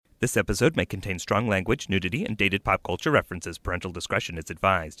This episode may contain strong language, nudity, and dated pop culture references. Parental discretion is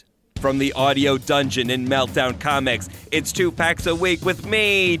advised. From the audio dungeon in Meltdown Comics, it's 2 Packs a Week with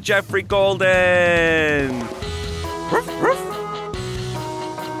me, Jeffrey Golden. Ruff, ruff.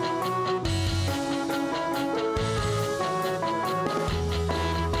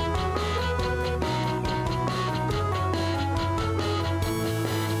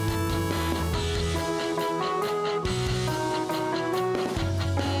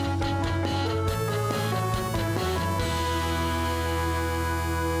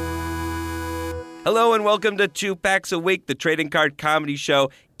 Hello and welcome to 2 Packs a Week, the trading card comedy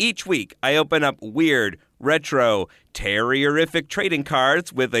show. Each week, I open up weird, retro, terrierific trading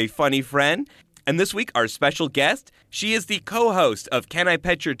cards with a funny friend. And this week, our special guest, she is the co-host of Can I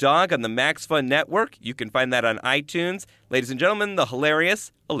Pet Your Dog on the Max Fun Network. You can find that on iTunes. Ladies and gentlemen, the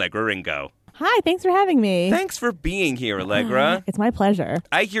hilarious Allegra Ringo. Hi, thanks for having me. Thanks for being here, Allegra. It's my pleasure.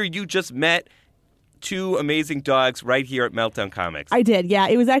 I hear you just met 2 amazing dogs right here at Meltdown Comics. I did, yeah.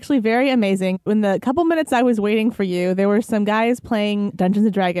 It was actually very amazing. In the couple minutes I was waiting for you, there were some guys playing Dungeons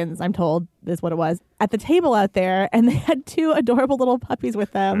 & Dragons, I'm told is what it was, at the table out there, and they had 2 adorable little puppies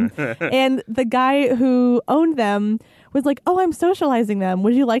with them. And the guy who owned them was like, "Oh, I'm socializing them.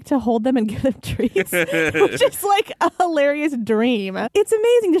 Would you like to hold them and give them treats?" Which is like a hilarious dream. It's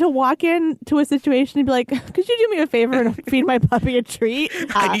amazing to walk into a situation and be like, "Could you do me a favor and feed my puppy a treat?"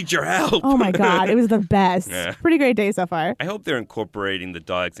 I need your help. Oh my God, it was the best. Yeah. Pretty great day so far. I hope they're incorporating the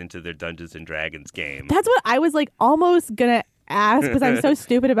dogs into their Dungeons & Dragons game. That's what I was like almost gonna ask, because I'm so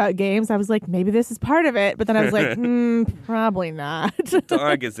stupid about games. I was like, maybe this is part of it, but then I was like, probably not.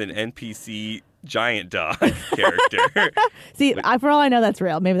 Dog is an NPC giant dog character. See, for all I know, that's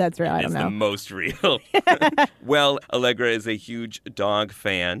real. Maybe that's real. I don't know. It's the most real. Well, Allegra is a huge dog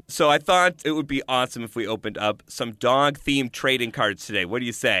fan, so I thought it would be awesome if we opened up some dog-themed trading cards today. What do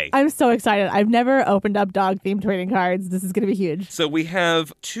you say? I'm so excited. I've never opened up dog-themed trading cards. This is going to be huge. So we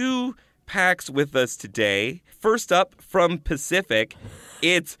have 2 packs with us today. First up, from Pacific,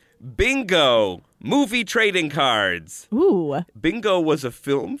 it's Bingo movie trading cards. Ooh. Bingo was a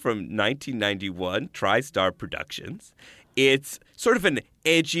film from 1991, TriStar Productions. It's sort of an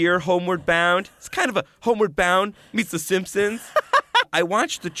edgier Homeward Bound. It's kind of a Homeward Bound meets The Simpsons. I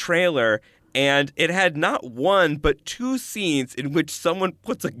watched the trailer, and it had not 1, but 2 scenes in which someone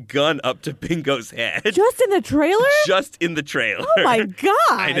puts a gun up to Bingo's head. Just in the trailer? Just in the trailer. Oh, my God.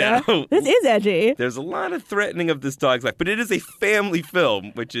 I know. This is edgy. There's a lot of threatening of this dog's life, but it is a family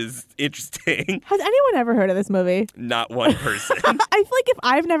film, which is interesting. Has anyone ever heard of this movie? Not one person. I feel like if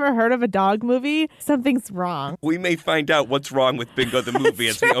I've never heard of a dog movie, something's wrong. We may find out what's wrong with Bingo the movie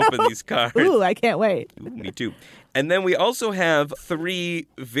as we open these cards. Ooh, I can't wait. Ooh, me too. And then we also have 3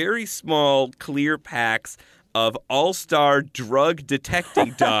 very small clear packs of all-star drug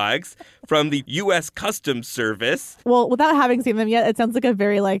detecting dogs from the U.S. Customs Service. Well, without having seen them yet, it sounds like a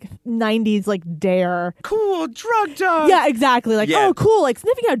very, 90s, dare. Cool, drug dogs. Yeah, exactly. Oh, cool.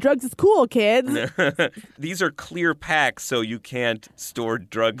 Sniffing out drugs is cool, kids. These are clear packs, so you can't store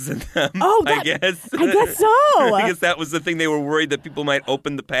drugs in them, I guess so. I guess that was the thing. They were worried that people might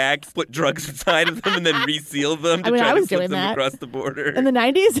open the packs, put drugs inside of them, and then reseal them to try to slip them across the border. In the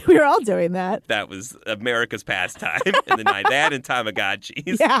 90s, we were all doing that. That was America's pastime in the night. That and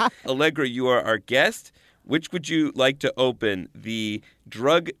Tamagotchis. Yeah. Allegra, you are our guest. Which would you like to open, the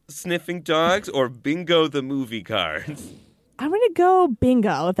drug-sniffing dogs or Bingo the movie cards? I'm going to go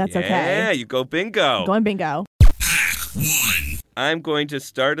Bingo, if that's okay. Yeah, you go Bingo. I'm going Bingo. Pack 1. I'm going to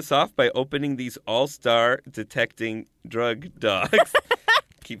start us off by opening these all-star detecting drug dogs.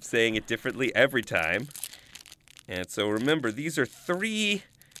 Keep saying it differently every time. And so remember, these are 3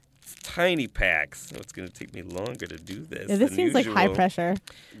 tiny packs. So it's going to take me longer to do this. Yeah, this seems like high pressure.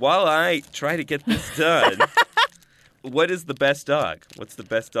 While I try to get this done, what is the best dog? What's the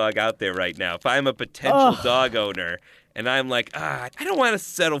best dog out there right now? If I'm a potential dog owner and I'm like, I don't want to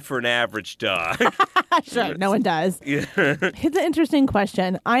settle for an average dog. Sure, no one does. Yeah. It's an interesting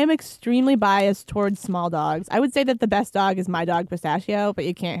question. I am extremely biased towards small dogs. I would say that the best dog is my dog, Pistachio, but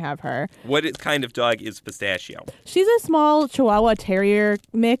you can't have her. What kind of dog is Pistachio? She's a small Chihuahua Terrier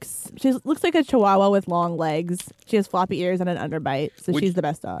mix. She looks like a Chihuahua with long legs. She has floppy ears and an underbite, so she's the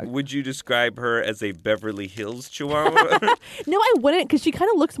best dog. Would you describe her as a Beverly Hills Chihuahua? No, I wouldn't, because she kind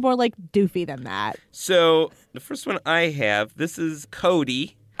of looks more like Doofy than that. So the first one I have, this is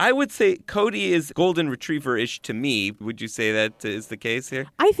Cody. I would say Cody is golden retriever-ish to me. Would you say that is the case here?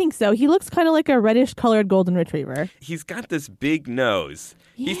 I think so. He looks kind of like a reddish-colored golden retriever. He's got this big nose.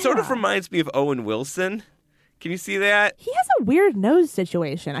 Yeah. He sort of reminds me of Owen Wilson. Can you see that? He has a weird nose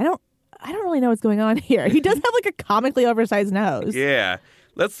situation. I don't really know what's going on here. He does have like a comically oversized nose. Yeah.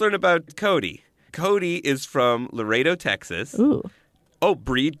 Let's learn about Cody. Cody is from Laredo, Texas. Ooh. Oh,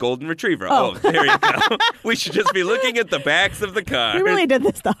 breed golden retriever. Oh, there you go. We should just be looking at the backs of the cars. We really did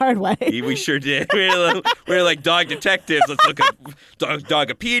this the hard way. We sure did. We're like dog detectives. Let's look at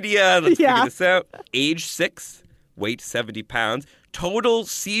Dogopedia. Let's figure this out. Age 6, weight 70 pounds. Total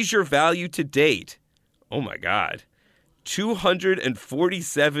seizure value to date. Oh, my God.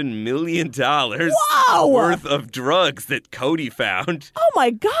 $247 million worth of drugs that Cody found. Oh, my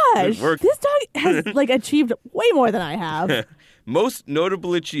gosh. This dog has achieved way more than I have. Most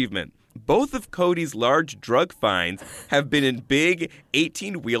notable achievement. Both of Cody's large drug finds have been in big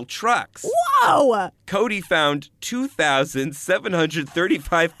 18-wheel trucks. Whoa! Cody found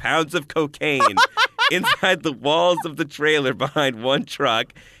 2,735 pounds of cocaine inside the walls of the trailer behind one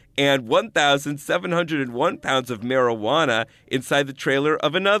truck and 1,701 pounds of marijuana inside the trailer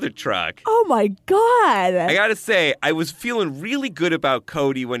of another truck. Oh, my God. I gotta say, I was feeling really good about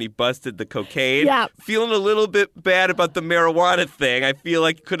Cody when he busted the cocaine. Yeah. Feeling a little bit bad about the marijuana thing. I feel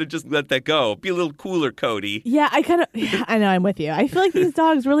like you could have just let that go. Be a little cooler, Cody. Yeah, I know, I'm with you. I feel like these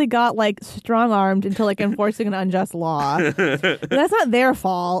dogs really got, strong-armed into, enforcing an unjust law. But that's not their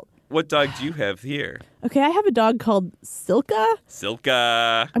fault. What dog do you have here? Okay, I have a dog called Silka.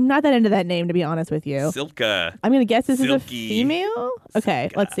 Silka. I'm not that into that name, to be honest with you. Silka. I'm going to guess this is a Silky. female? Okay,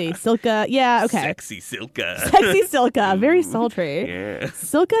 Silka. Let's see. Silka. Yeah, okay. Sexy Silka. Sexy Silka. Very sultry. Yeah.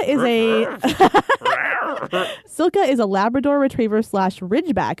 Silka is a Labrador Retriever /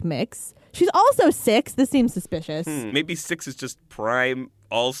 Ridgeback mix. She's also 6. This seems suspicious. Maybe 6 is just prime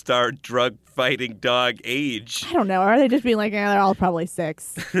all-star drug-fighting dog age. I don't know. Are they just being they're all probably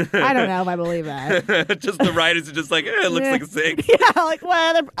 6? I don't know if I believe that. Just the riders are just it looks like a 6. Yeah,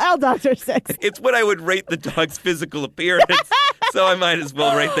 all dogs are 6. It's what I would rate the dog's physical appearance, so I might as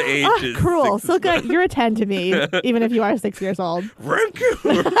well rate the ages. Cruel. Silka, you're a 10 to me, even if you are 6 years old. She's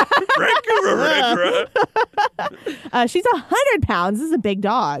 100 pounds. This is a big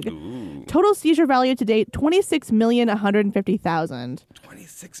dog. Ooh. Total seizure value to date, $26,150,000.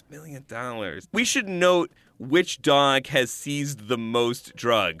 $26 million. We should note which dog has seized the most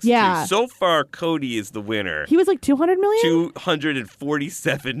drugs. Yeah. Too. So far, Cody is the winner. He was $200 million?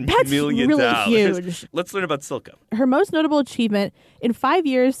 $247 That's million. really huge. Let's learn about Silka. Her most notable achievement, in 5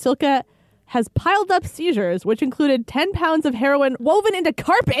 years, Silka has piled up seizures, which included 10 pounds of heroin woven into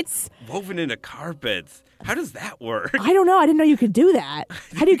carpets. Woven into carpets? How does that work? I don't know. I didn't know you could do that.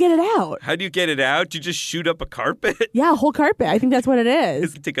 How do you get it out? How do you get it out? Do you just shoot up a carpet? Yeah, a whole carpet. I think that's what it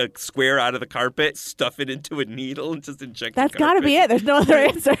is. Take a square out of the carpet, stuff it into a needle, and just inject That's the carpet. got to be it. There's no other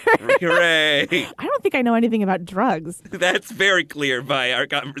answer. Hooray. I don't think I know anything about drugs. That's very clear by our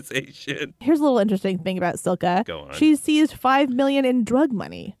conversation. Here's a little interesting thing about Silka. Go on. She seized $5 million in drug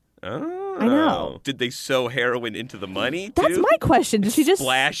money. Oh. I know. Did they sew heroin into the money, too? That's my question. Did she just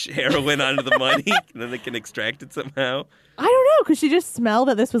splash heroin onto the money and then they can extract it somehow? I don't know. Could she just smell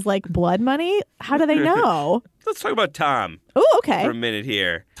that this was blood money? How do they know? Let's talk about Tom. Oh, okay. For a minute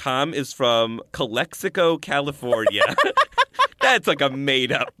here. Tom is from Calexico, California. That's a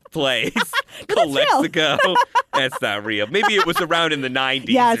made-up place. Calexico. That's not real. Maybe it was around in the 90s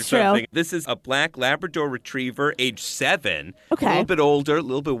yeah, or it's something. True. This is a black Labrador Retriever, age 7. Okay. A little bit older, a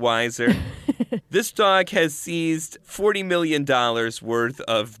little bit wiser. This dog has seized $40 million worth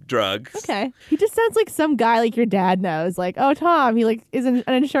of drugs. Okay. He just sounds like some guy your dad knows. Oh, Tom, he is an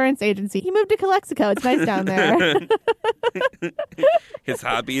insurance agency. He moved to Calexico. It's nice down there. His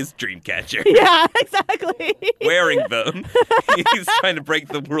hobby is dreamcatcher. Yeah, exactly. Wearing them. He's trying to break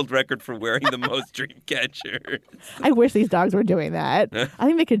the world record for wearing the most dreamcatchers. I wish these dogs were doing that. I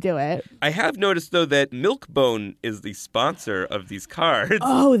think they could do it. I have noticed, though, that Milkbone is the sponsor of these cards.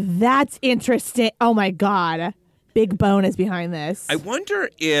 Oh, that's interesting. Oh, my God. Big Bone is behind this. I wonder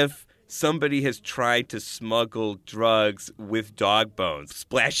if somebody has tried to smuggle drugs with dog bones,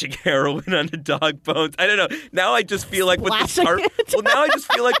 splashing heroin onto dog bones. I don't know. Now I just feel like with this carpet. Well, now I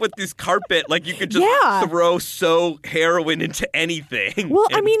just feel like with this carpet, you could just sew heroin into anything. Well,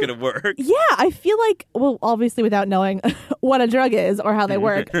 and it's gonna work. Yeah, I feel obviously without knowing what a drug is or how they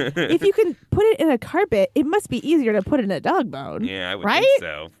work, if you can put it in a carpet, it must be easier to put it in a dog bone. Yeah, I would think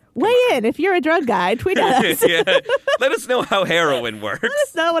so. Weigh in. If you're a drug guy, tweet at us. Yeah. Let us know how heroin works. Let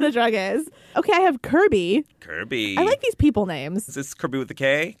us know what a drug is. Okay, I have Kirby. Kirby. I like these people names. Is this Kirby with a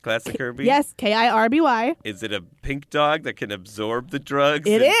K? Classic Kirby? Yes, Kirby. Is it a pink dog that can absorb the drugs?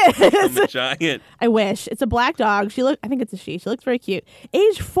 It is. Become a giant. I wish. It's a black dog. I think it's a she. She looks very cute.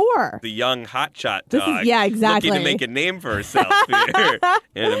 Age 4. The young hotshot dog. Yeah, exactly. Looking to make a name for herself here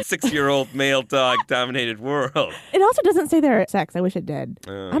in a 6-year-old male dog-dominated world. It also doesn't say their sex. I wish it did.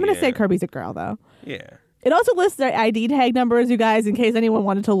 Oh, I'm going to say Kirby's a girl, though. Yeah. It also lists their ID tag numbers, you guys, in case anyone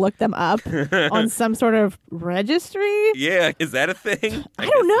wanted to look them up on some sort of registry. Yeah, is that a thing? I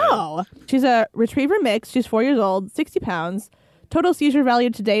don't know. She's a retriever mix. She's 4 years old, 60 pounds. Total seizure value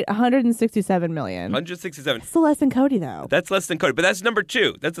to date, $167 million. 167. Still less than Cody, though. That's less than Cody, but that's number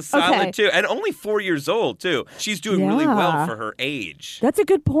 2. That's a solid 2. And only 4 years old, too. She's doing really well for her age. That's a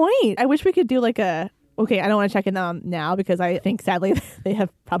good point. I wish we could do like a... Okay, I don't want to check in on now because I think, sadly, they have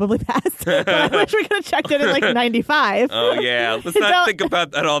probably passed. But I wish we could have checked in like 95. Oh, yeah. Let's not think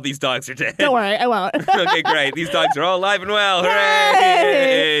about that all these dogs are dead. Don't worry, I won't. Okay, great. These dogs are all alive and well. Hooray!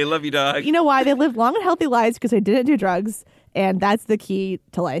 Hey, love you, dog. You know why? They live long and healthy lives because they didn't do drugs. And that's the key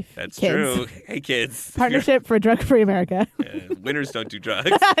to life. That's kids. true. Hey, kids. Partnership for drug-free America. Winners don't do drugs.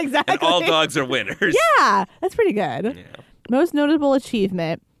 Exactly. And all dogs are winners. Yeah, that's pretty good. Yeah. Most notable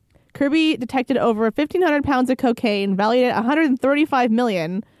achievement. Kirby detected over 1,500 pounds of cocaine valued at $135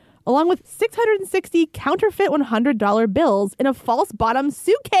 million, along with 660 counterfeit $100 bills in a false bottom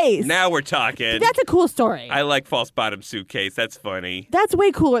suitcase. Now we're talking. That's a cool story. I like false bottom suitcase. That's funny. That's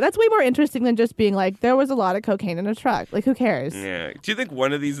way cooler. That's way more interesting than just being like, there was a lot of cocaine in a truck. Like, who cares? Yeah. Do you think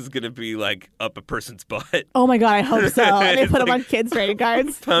one of these is going to be like up a person's butt? Oh my God, I hope so. And they put them on kids' trading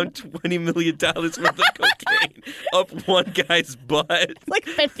cards. Found $20 million worth of cocaine up one guy's butt. It's like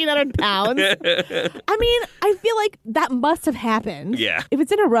 1,500 pounds. I mean, I feel like that must have happened. Yeah. If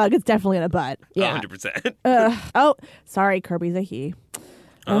it's in a rug, it's definitely in a butt. Yeah. 100%. Oh, sorry, Kirby's a he.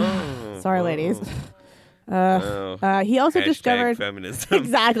 Sorry, ladies. He also discovered feminism.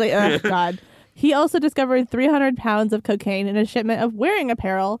 Exactly. Oh, God. He also discovered 300 pounds of cocaine in a shipment of wearing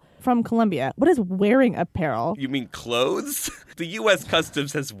apparel from Colombia. What is wearing apparel? You mean clothes? The U.S.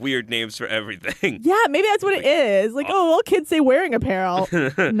 Customs has weird names for everything. Yeah, maybe that's what it is. Like, all kids say wearing apparel.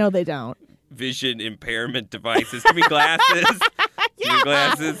 No, they don't. Vision impairment devices. Give me glasses. Yeah. Give me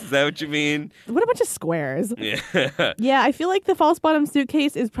glasses. Is that what you mean? What a bunch of squares. Yeah. Yeah, I feel like the false bottom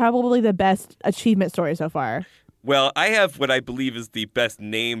suitcase is probably the best achievement story so far. Well, I have what I believe is the best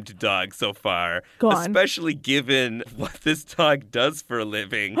named dog so far. Go on. Especially given what this dog does for a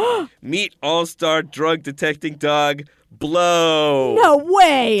living. Meet all-star drug detecting dog, Blow. No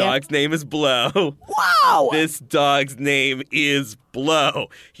way. Dog's name is Blow. Wow. This dog's name is Blow.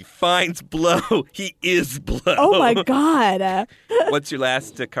 He finds Blow. He is Blow. Oh, my God. What's your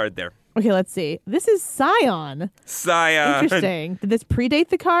last card there? Okay, let's see. This is Scion. Scion. Interesting. Did this predate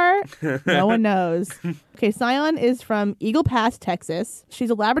the car? No one knows. Okay, Scion is from Eagle Pass, Texas. She's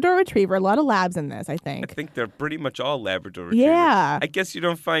a Labrador Retriever. A lot of labs in this, I think. I think they're pretty much all Labrador Retrievers. Yeah. I guess you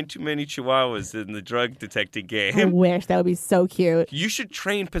don't find too many Chihuahuas in the drug detecting game. I wish. That would be so cute. You should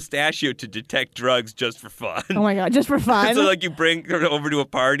train Pistachio to detect drugs just for fun. Oh, my God. Just for fun? So, like, you bring her over to a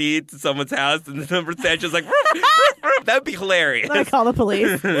party to someone's house, and the Pistachio's like, that would be hilarious. Then I call the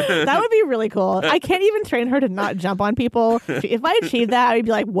police. That would be really cool. I can't even train her to not jump on people. If I achieved that, I'd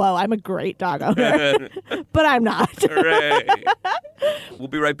be like, whoa, I'm a great dog owner. But I'm not. Hooray. We'll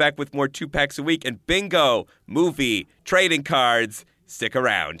be right back with more 2 Packs a Week and bingo, movie, trading cards. Stick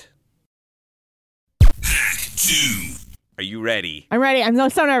around. Pack 2. Are you ready? I'm ready. I'm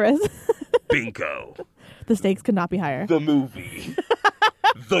so nervous. Bingo. The stakes could not be higher. The movie.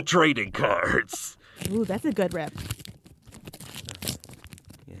 The trading cards. Ooh, that's a good rip.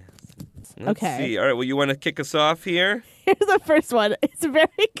 Let's okay. see. All right, well, you want to kick us off here? Here's the first one. It's very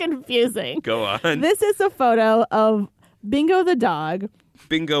confusing. Go on. This is a photo of Bingo the dog.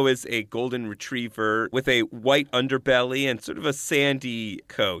 Bingo is a golden retriever with a white underbelly and sort of a sandy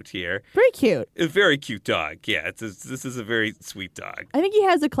coat here. Very cute. A very cute dog. Yeah, this is a very sweet dog. I think he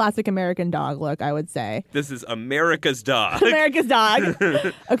has a classic American dog look, I would say. This is America's dog. America's dog.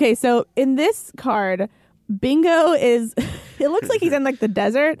 Okay, so in this card, Bingo is, it looks like he's in like the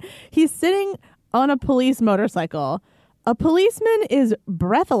desert. He's sitting on a police motorcycle. A policeman is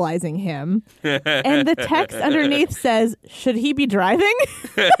breathalyzing him. And the text underneath says, should he be driving?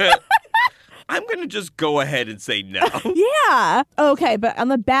 I'm going to just go ahead and say no. Yeah. Okay, but on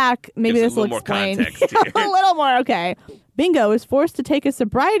the back, maybe Gives this will a little explain. more context here. A little more, okay. Bingo is forced to take a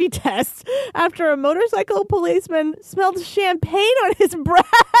sobriety test after a motorcycle policeman smelled champagne on his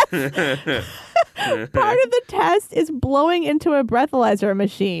breath. Part of the test is blowing into a breathalyzer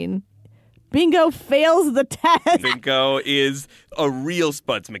machine. Bingo fails the test. Bingo is a real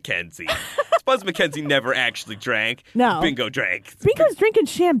Spuds McKenzie. Spuds McKenzie never actually drank. No. Bingo drank. Bingo's drinking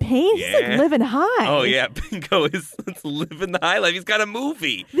champagne. Yeah. He's like living high. Oh, yeah. Bingo is living the high life. He's got a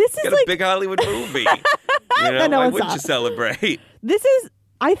movie. This He's is got like a big Hollywood movie. You know, no why one wouldn't saw. you celebrate? This is,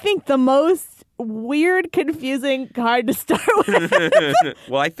 I think, the most weird, confusing card to start with.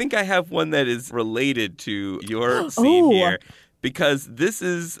 Well, I think I have one that is related to your scene here. because this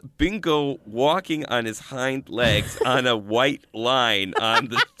is Bingo walking on his hind legs on a white line on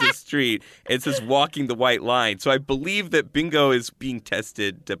the street. It says walking the white line. So I believe that Bingo is being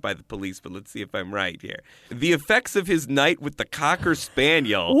tested by the police, but let's see if I'm right here. The effects of his night with the Cocker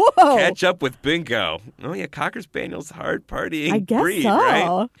Spaniel catch up with Bingo. Oh, yeah, Cocker Spaniel's hard partying breed,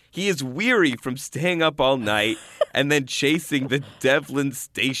 right? He is weary from staying up all night and then chasing the Devlin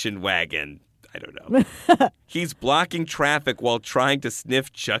station wagon. I don't know. He's blocking traffic while trying to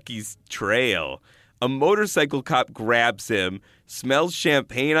sniff Chucky's trail. A motorcycle cop grabs him, smells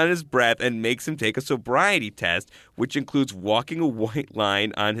champagne on his breath, and makes him take a sobriety test, which includes walking a white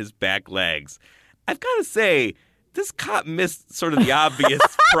line on his back legs. I've got to say, this cop missed sort of the obvious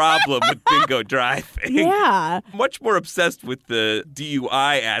problem with Bingo driving. Yeah. Much more obsessed with the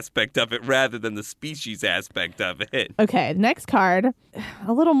DUI aspect of it rather than the species aspect of it. Okay, next card.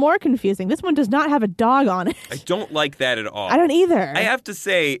 A little more confusing. This one does not have a dog on it. I don't like that at all. I don't either. I have to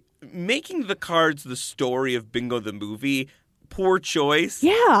say, making the cards the story of Bingo the movie, poor choice.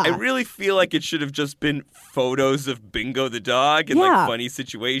 Yeah. I really feel like it should have just been photos of Bingo the dog in like funny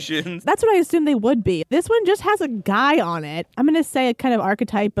situations. That's what I assumed they would be. This one just has a guy on it. I'm going to say a kind of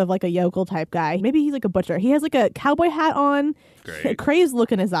archetype of like a yokel type guy. Maybe he's like a butcher. He has like a cowboy hat on, a crazed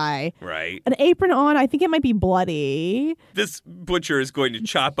look in his eye. Right. An apron on. I think it might be bloody. This butcher is going to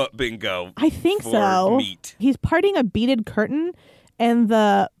chop up Bingo. I think for so. Meat. He's parting a beaded curtain. And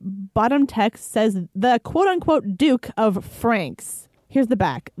the bottom text says, the quote-unquote Duke of Franks. Here's the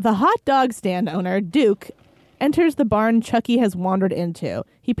back. The hot dog stand owner, Duke, enters the barn Chucky has wandered into.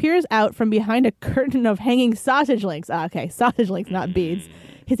 He peers out from behind a curtain of hanging sausage links. Okay, sausage links, not beads.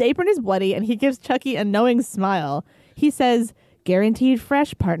 His apron is bloody, and he gives Chucky a knowing smile. He says, guaranteed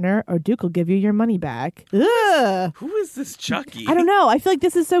fresh, partner, or Duke will give you your money back. Ugh. Who is this Chucky? I don't know. I feel like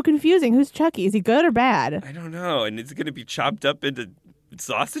this is so confusing. Who's Chucky? Is he good or bad? I don't know. And is it going to be chopped up into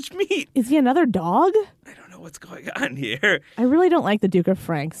sausage meat? Is he another dog? I don't know what's going on here. I really don't like the Duke of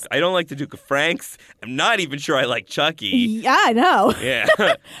Franks. I don't like the Duke of Franks. I'm not even sure I like Chucky. Yeah, I know. Yeah.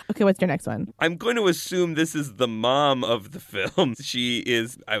 Okay, what's your next one? I'm going to assume this is the mom of the film. She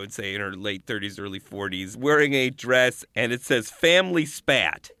is, I would say, in her late 30s, early 40s, wearing a dress, and it says family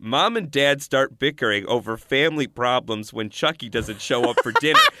spat. Mom and dad start bickering over family problems when Chucky doesn't show up for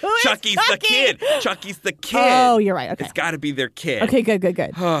dinner. Chucky's the kid. Chucky's the kid. Oh, you're right. Okay. It's got to be their kid. Okay, good.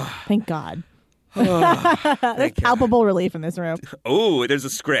 Thank God. There's palpable relief in this room. Oh, there's a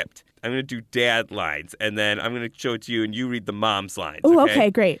script. I'm going to do dad lines, and then I'm going to show it to you, and you read the mom's lines. Oh,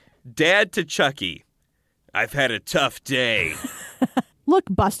 okay, great. Dad to Chucky. I've had a tough day. Look,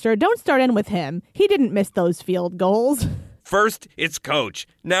 Buster, don't start in with him. He didn't miss those field goals. First, it's Coach.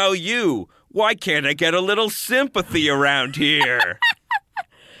 Now you. Why can't I get a little sympathy around here?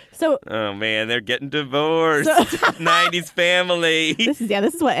 Oh, man, they're getting divorced. 90s family. This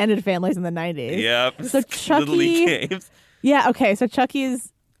is what ended families in the 90s. Yep. So Chucky... Little League games. Yeah, okay, so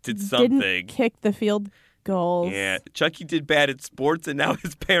Chucky's... Didn't kick the field goals. Yeah, Chucky did bad at sports, and now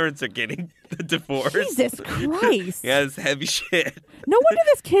his parents are getting the divorce. Jesus Christ. Yeah, it's heavy shit. No wonder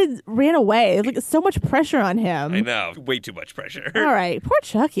this kid ran away. Like, so much pressure on him. I know. Way too much pressure. All right. Poor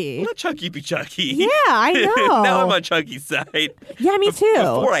Chucky. Let Chucky be Chucky. Yeah, I know. Now I'm on Chucky's side. Yeah, me too.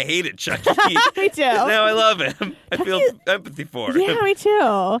 Before I hated Chucky. Me too. Now I love him. I feel empathy for him. Yeah, me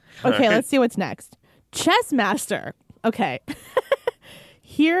too. Okay, let's see what's next. Chess Master. Okay.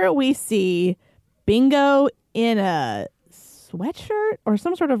 Here we see Bingo in a sweatshirt or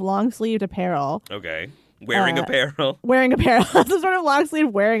some sort of long-sleeved apparel. Okay. Wearing apparel. Wearing apparel. Some sort of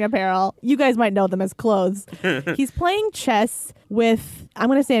long-sleeved wearing apparel. You guys might know them as clothes. He's playing chess with, I'm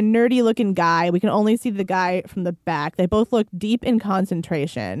going to say, a nerdy-looking guy. We can only see the guy from the back. They both look deep in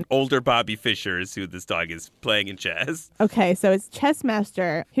concentration. Older Bobby Fischer is who this dog is playing in chess. Okay, so it's Chess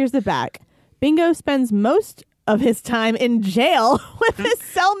Master. Here's the back. Bingo spends most of his time in jail with his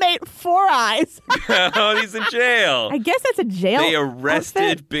cellmate Four Eyes. Oh, he's in jail. I guess that's a jail They arrested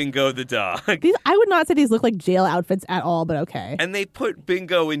outfit. Bingo the dog. I would not say these look like jail outfits at all, but okay. And they put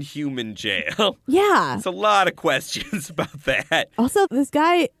Bingo in human jail. Yeah. It's a lot of questions about that. Also, this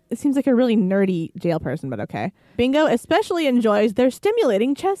guy seems like a really nerdy jail person, but okay. Bingo especially enjoys their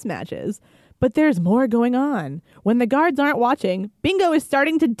stimulating chess matches. But there's more going on. When the guards aren't watching, Bingo is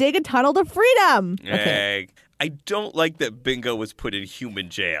starting to dig a tunnel to freedom. Okay. I don't like that Bingo was put in human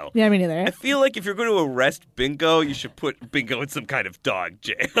jail. Yeah, me neither. I feel like if you're going to arrest Bingo, you should put Bingo in some kind of dog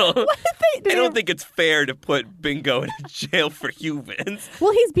jail. What if they I don't think it's fair to put Bingo in a jail for humans.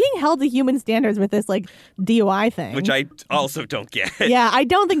 Well, he's being held to human standards with this, DUI thing. Which I also don't get. Yeah, I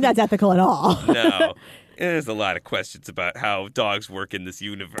don't think that's ethical at all. No. There's a lot of questions about how dogs work in this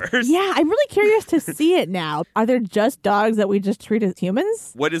universe. Yeah, I'm really curious to see it now. Are there just dogs that we just treat as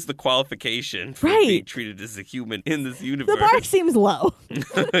humans? What is the qualification for being treated as a human in this universe? The bar seems low.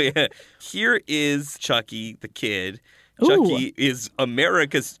 Yeah. Here is Chucky the kid. Ooh. Chucky is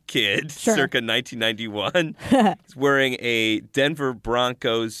America's kid, circa 1991. He's wearing a Denver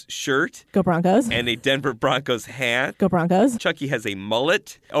Broncos shirt. Go Broncos. And a Denver Broncos hat. Go Broncos. Chucky has a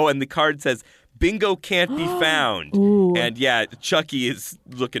mullet. Oh, and the card says, Bingo can't be found. Ooh. And yeah, Chucky is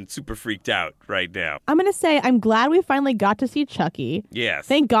looking super freaked out right now. I'm going to say I'm glad we finally got to see Chucky. Yes.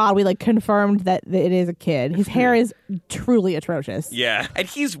 Thank God we confirmed that it is a kid. His hair is truly atrocious. Yeah. And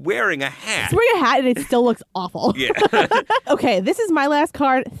he's wearing a hat. He's wearing a hat and it still looks awful. Yeah. Okay, this is my last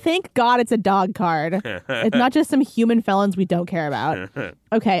card. Thank God it's a dog card. It's not just some human felons we don't care about.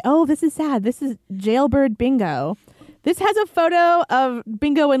 Okay. Oh, this is sad. This is Jailbird Bingo. This has a photo of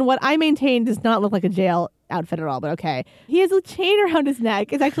Bingo in what I maintain does not look like a jail outfit at all, but okay. He has a chain around his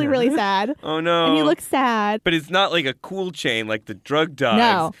neck. It's actually really sad. Oh, no. And he looks sad. But it's not like a cool chain like the drug dogs.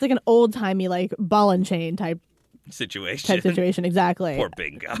 No, it's like an old-timey, ball and chain type situation, exactly. Poor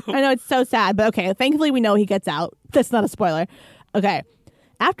Bingo. I know, it's so sad, but okay. Thankfully, we know he gets out. That's not a spoiler. Okay.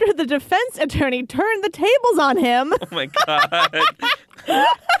 After the defense attorney turned the tables on him. Oh, my God.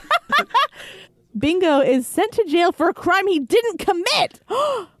 Bingo is sent to jail for a crime he didn't commit.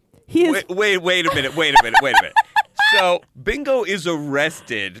 He is. Wait a minute. So, Bingo is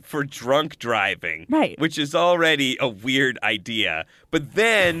arrested for drunk driving. Right. Which is already a weird idea. But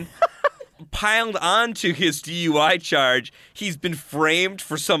then, piled onto his DUI charge, he's been framed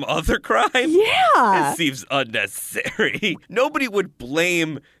for some other crime? Yeah. It seems unnecessary. Nobody would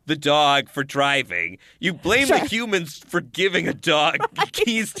blame the dog for driving. You blame the humans for giving a dog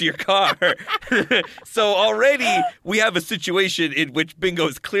keys to your car. So already we have a situation in which Bingo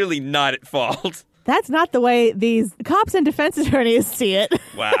is clearly not at fault. That's not the way these cops and defense attorneys see it.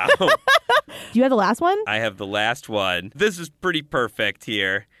 Wow. Do you have the last one? I have the last one. This is pretty perfect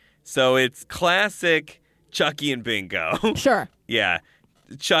here. So it's classic Chucky and Bingo. Sure. Yeah.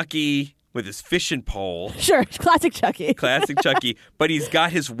 Chucky with his fishing pole. Sure. Classic Chucky. Classic Chucky. But he's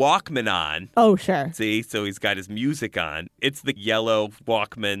got his Walkman on. Oh, sure. See? So he's got his music on. It's the yellow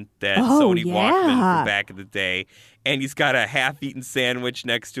Walkman, that Sony Walkman from back in the day. And he's got a half-eaten sandwich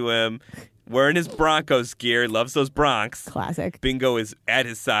next to him. Wearing his Broncos gear, loves those Broncs. Classic. Bingo is at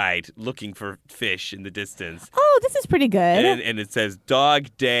his side, looking for fish in the distance. Oh, this is pretty good. And it says, Dog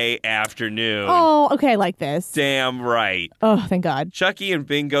Day Afternoon. Oh, okay, I like this. Damn right. Oh, thank God. Chucky and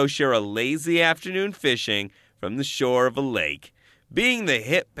Bingo share a lazy afternoon fishing from the shore of a lake. Being the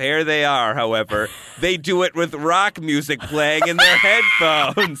hip pair they are, however, they do it with rock music playing in their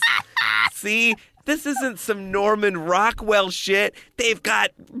headphones. See? This isn't some Norman Rockwell shit. They've got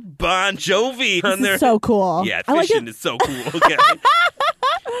Bon Jovi on their... This is so cool. Yeah, fishing is so cool.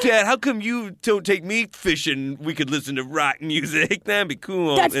 Dad, how come you don't take me fishing? We could listen to rock music. That'd be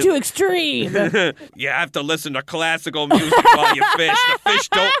cool. That's too extreme. You have to listen to classical music while you fish. The fish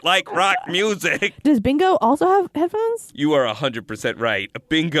don't like rock music. Does Bingo also have headphones? You are 100% right.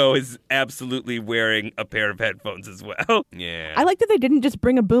 Bingo is absolutely wearing a pair of headphones as well. Yeah. I like that they didn't just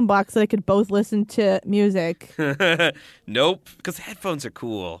bring a boombox so they could both listen to music. Nope, because headphones are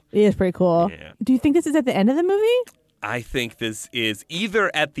cool. It is pretty cool. Yeah. Do you think this is at the end of the movie? I think this is either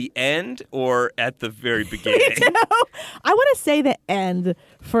at the end or at the very beginning. Me too. I want to say the end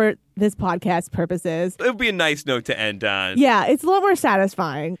for this podcast purposes. It would be a nice note to end on. Yeah, it's a lot more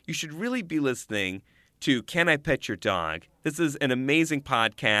satisfying. You should really be listening to Can I Pet Your Dog? This is an amazing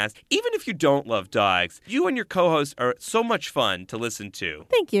podcast. Even if you don't love dogs, you and your co-host are so much fun to listen to.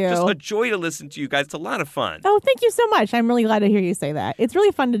 Thank you. Just a joy to listen to you guys. It's a lot of fun. Oh, thank you so much. I'm really glad to hear you say that. It's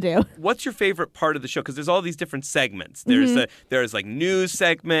really fun to do. What's your favorite part of the show? Because there's all these different segments. There's like news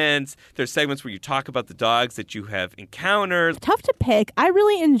segments. There's segments where you talk about the dogs that you have encountered. Tough to pick. I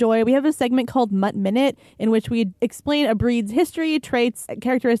really enjoy. We have a segment called Mutt Minute in which we explain a breed's history, traits,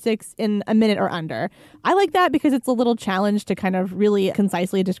 characteristics in a minute or under. I like that because it's a little challenge to kind of really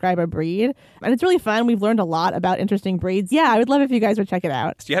concisely describe a breed. And it's really fun. We've learned a lot about interesting breeds. Yeah, I would love if you guys would check it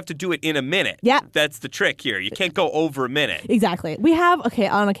out. So you have to do it in a minute. Yeah. That's the trick here. You can't go over a minute. Exactly. We have,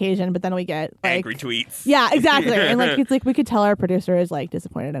 on occasion, but then we get angry tweets. Yeah, exactly. And it's we could tell our producer is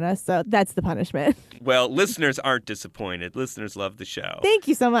disappointed in us. So that's the punishment. Well, listeners aren't disappointed. Listeners love the show. Thank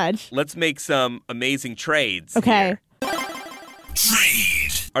you so much. Let's make some amazing trades. Okay. Here. Trade.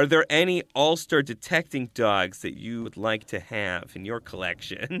 Are there any all-star detecting dogs that you would like to have in your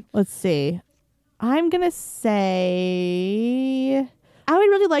collection? Let's see. I'm going to say I would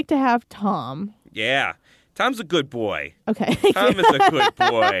really like to have Tom. Yeah. Tom's a good boy. Okay. Tom is a good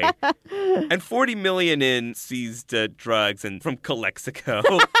boy. And 40 million in seized drugs and from Calexico.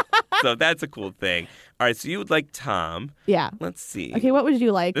 So that's a cool thing. All right, so you would like Tom. Yeah. Let's see. Okay, what would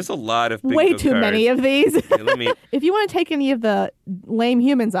you like? There's a lot of bingo Way too cards. many of these. Okay, let me... If you want to take any of the lame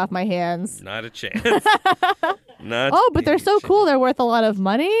humans off my hands. Not a chance. Not but they're so cool. They're worth a lot of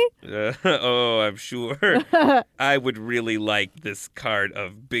money. I'm sure. I would really like this card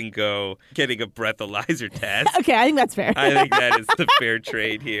of Bingo getting a breathalyzer test. Okay, I think that's fair. I think that is the fair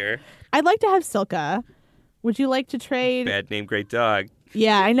trade here. I'd like to have Silka. Would you like to trade? Bad name, great dog.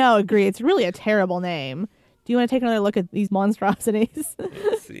 Yeah, I know. Agree. It's really a terrible name. Do you want to take another look at these monstrosities?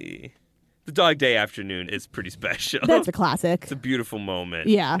 Let's see. The Dog Day Afternoon is pretty special. That's a classic. It's a beautiful moment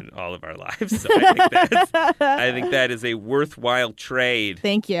Yeah. in all of our lives. So I think that is a worthwhile trade.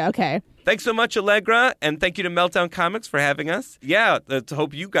 Thank you. Okay. Thanks so much, Allegra, and thank you to Meltdown Comics for having us. Yeah, let's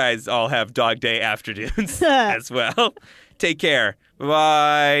hope you guys all have Dog Day afternoons as well. Take care.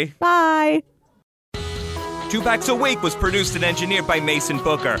 Bye. Bye. 2 Packs a Week was produced and engineered by Mason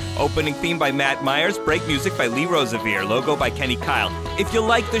Booker. Opening theme by Matt Myers. Break music by Lee Rosevere. Logo by Kenny Kyle. If you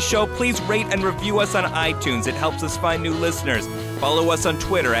like the show, please rate and review us on iTunes. It helps us find new listeners. Follow us on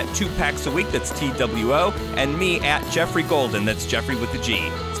Twitter at 2 Packs a Week, that's TWO, and me at Jeffrey Golden, that's Jeffrey with the G.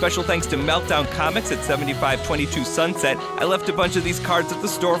 Special thanks to Meltdown Comics at 7522 Sunset. I left a bunch of these cards at the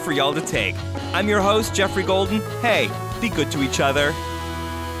store for y'all to take. I'm your host, Jeffrey Golden. Hey, be good to each other.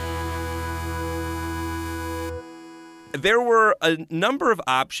 There were a number of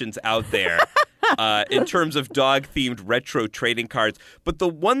options out there in terms of dog-themed retro trading cards, but the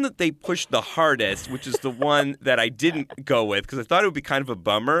one that they pushed the hardest, which is the one that I didn't go with because I thought it would be kind of a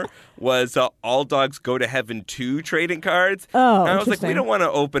bummer, was All Dogs Go to Heaven 2 trading cards. Oh, and I was like, interesting. we don't want to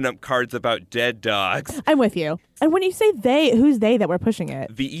open up cards about dead dogs. I'm with you. And when you say they, who's they that were pushing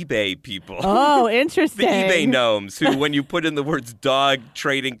it? The eBay people. Oh, interesting. The eBay gnomes who, when you put in the words dog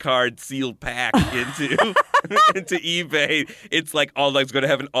trading card sealed pack into eBay, it's like all dogs go to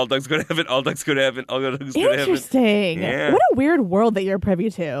heaven, all dogs go to heaven, all dogs go to heaven, all dogs go to heaven. Interesting. Yeah. What a weird world that you're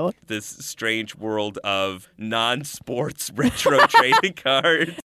privy to. This strange world of non-sports retro trading cards.